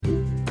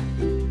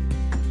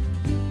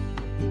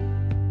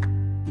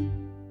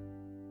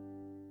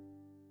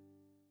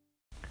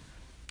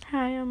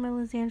I'm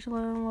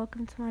Elizangela, and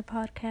welcome to my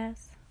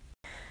podcast.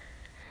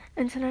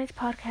 In tonight's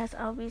podcast,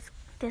 I'll be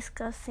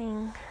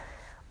discussing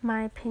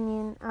my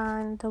opinion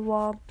on the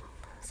wall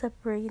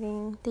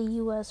separating the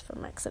U.S.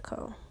 from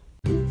Mexico.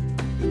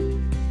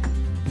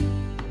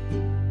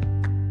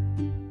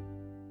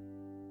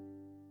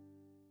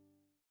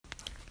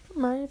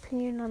 My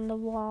opinion on the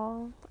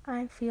wall,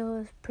 I feel,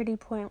 is pretty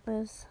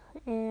pointless,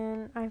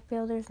 and I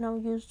feel there's no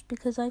use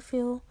because I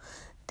feel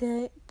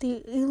that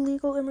the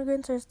illegal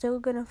immigrants are still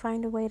going to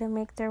find a way to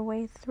make their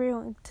way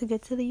through to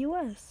get to the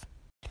U.S.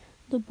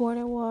 The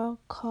border wall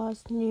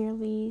cost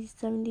nearly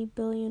 $70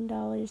 billion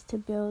to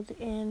build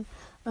and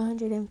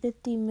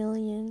 $150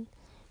 million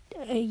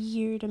a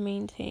year to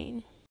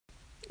maintain.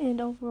 And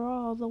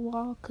overall, the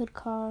wall could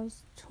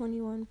cost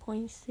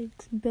 $21.6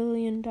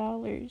 billion,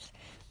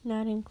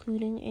 not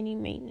including any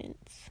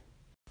maintenance.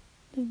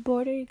 The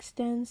border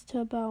extends to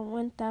about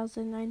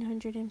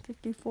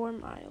 1,954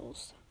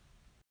 miles.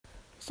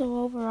 So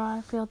overall,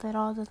 I feel that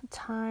all the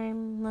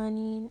time,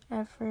 money, and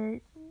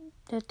effort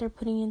that they're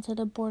putting into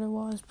the border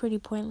wall is pretty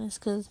pointless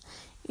because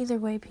either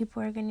way,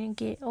 people are going to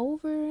get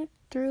over,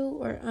 through,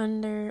 or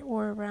under,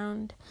 or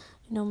around,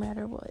 no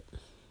matter what.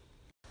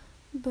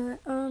 But,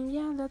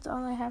 yeah, that's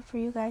all I have for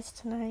you guys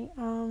tonight.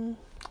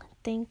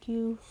 Thank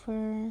you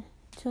for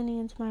tuning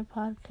into my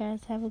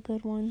podcast. Have a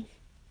good one.